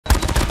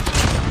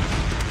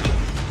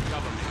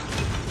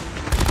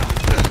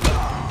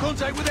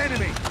Contact with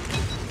enemy.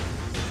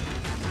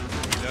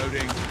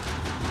 Reloading.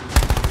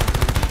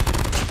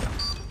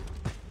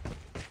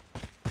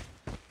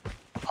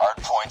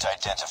 Hardpoint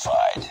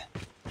identified.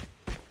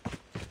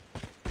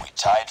 We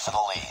tied for the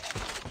lead.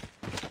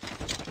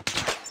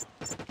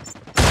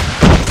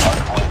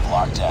 Hardpoint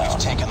locked down. We've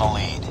taken the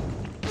lead.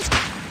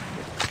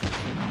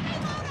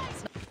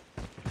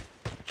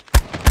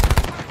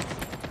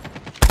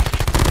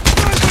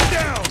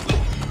 Down.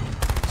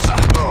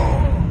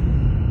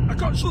 I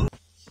got you.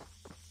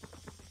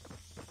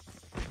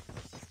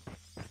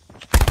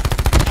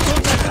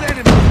 Contact with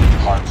enemy.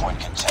 Hardpoint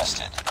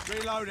contested.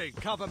 Reloading.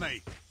 Cover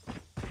me.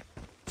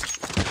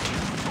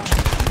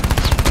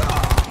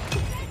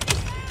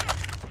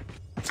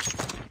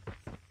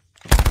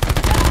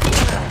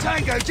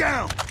 Tango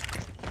down!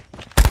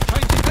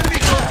 Changing enemy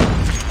course!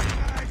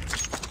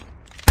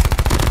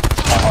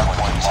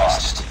 Hardpoint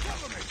lost.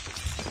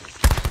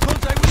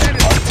 Contact with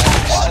enemy!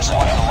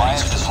 Hardpoint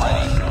alliance is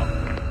ready.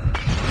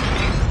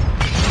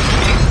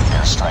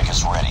 Airstrike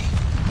is ready.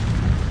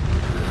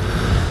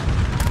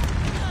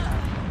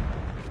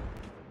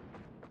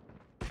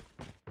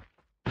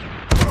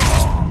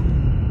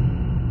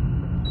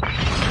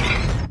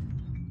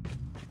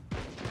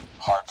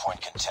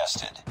 Hardpoint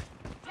contested.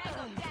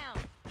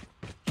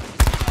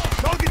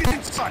 Target is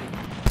in sight!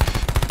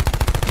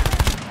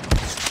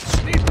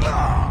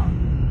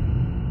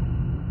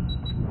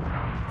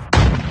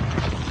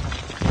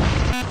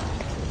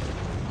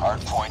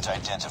 Hardpoint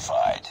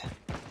identified.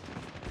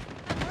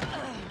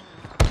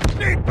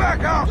 Need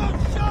backup!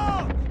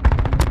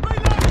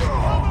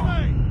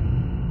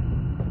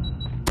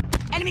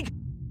 Enemy!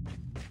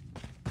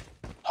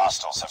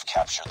 Hostiles have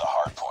captured the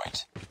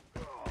hardpoint.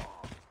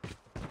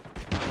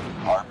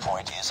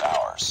 Hardpoint is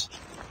ours.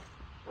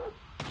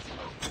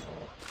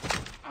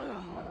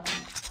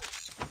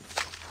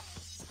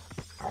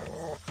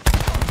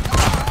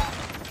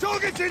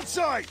 Target's in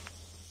sight!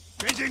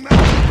 Changing map!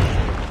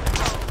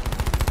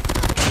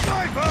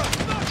 Sniper!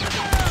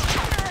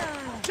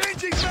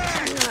 Changing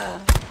mag!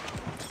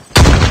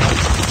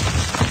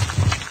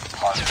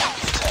 Hardpoint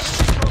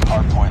contested.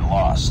 Hardpoint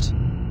lost.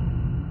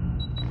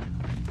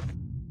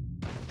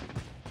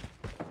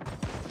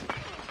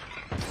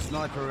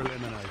 Sniper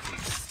eliminated.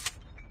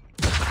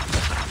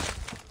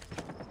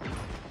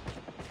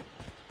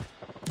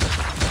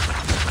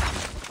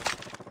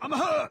 I'm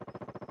hurt!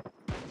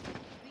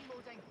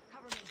 Reloading.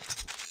 Cover me.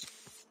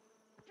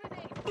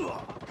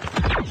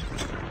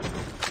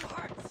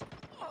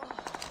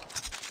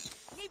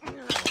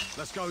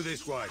 Let's go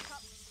this way.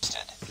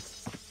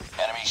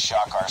 Enemy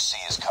shock RC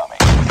is coming.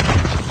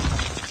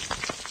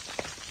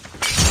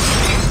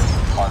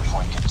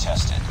 Hardpoint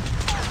contested.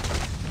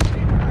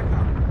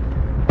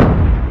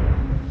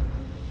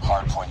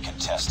 Hardpoint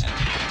contested.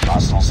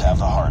 Hostiles have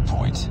the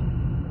hardpoint.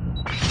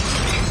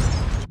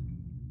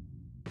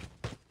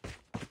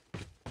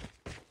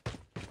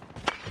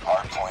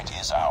 Hardpoint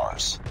is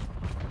ours.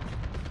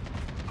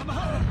 I'm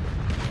hurt!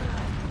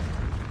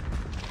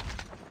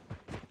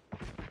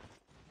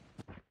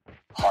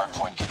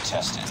 Hardpoint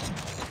contested.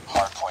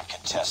 Hardpoint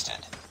contested.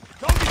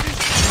 Target is...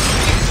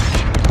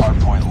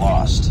 Hardpoint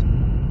lost.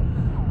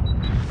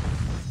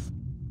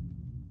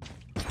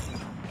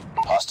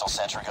 Hostile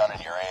sentry gun in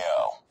your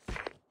AO.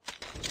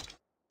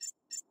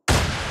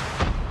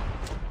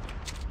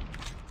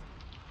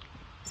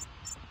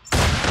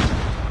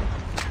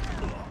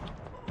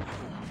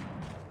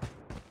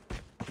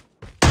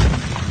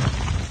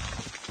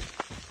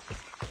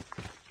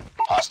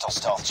 Hostile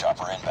stealth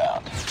chopper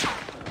inbound. Be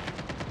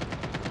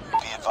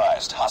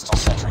advised, hostile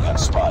sentry gun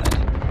spotted.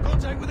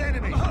 Contact with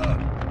enemy!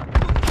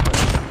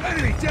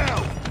 Enemy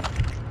down!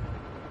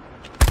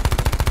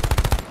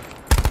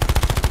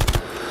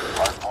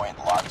 Hardpoint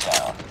locked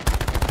down.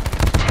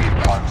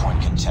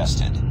 Hardpoint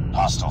contested.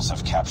 Hostiles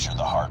have captured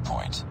the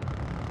hardpoint.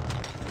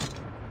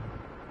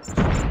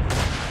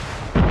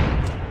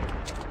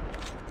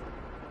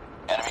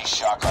 Enemy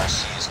shock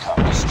RC is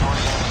coming. Destroy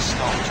enemy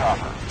stealth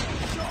chopper.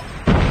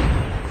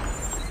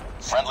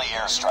 Friendly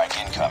airstrike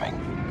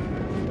incoming.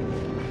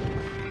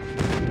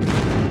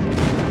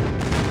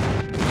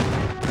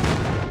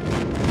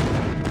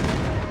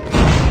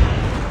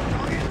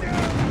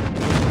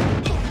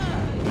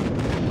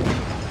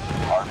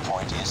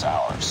 Hardpoint is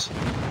ours.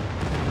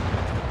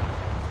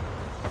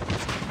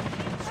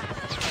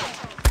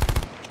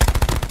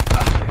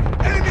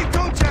 Enemy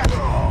contact!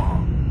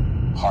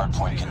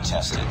 Hardpoint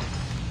contested.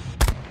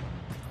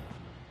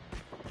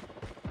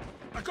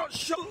 I got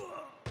shot!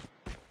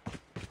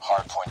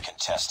 Hardpoint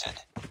contested.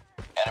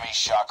 Enemy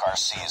shock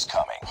RC is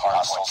coming.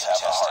 Hostiles have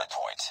the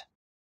hardpoint.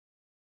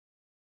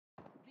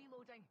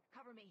 Reloading.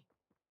 Cover me.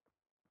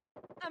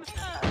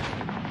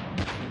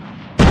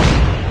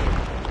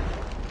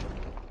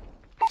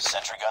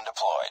 Sentry gun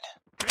deployed.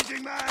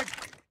 Changing mag!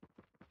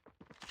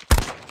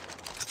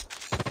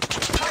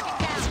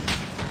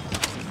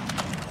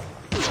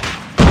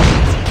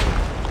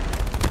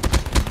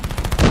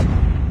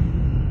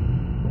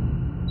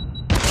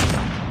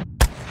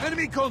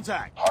 Enemy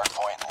contact!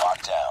 Hardpoint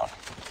locked down.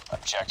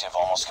 Objective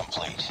almost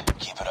complete.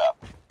 Keep it up.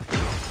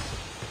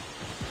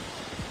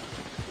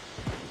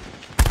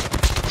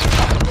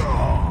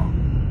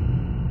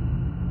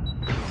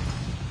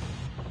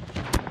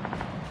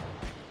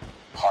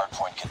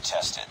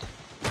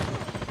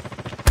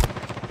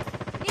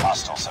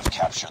 Hostiles have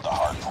captured the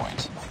hard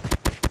point.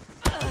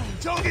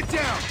 Target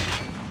down!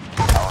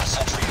 Our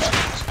sentry gun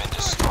has been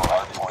destroyed.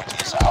 Hard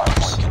point is a hard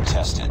point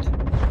contested.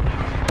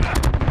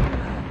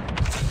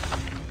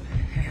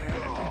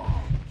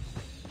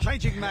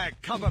 Changing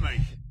mag, cover me.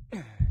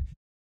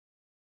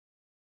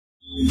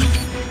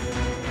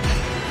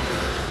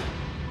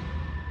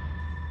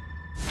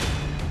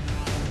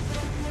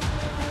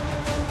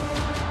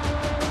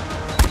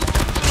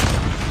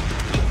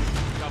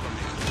 Cover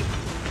me.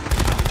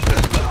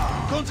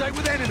 Contact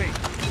with enemy.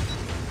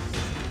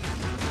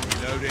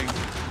 Reloading.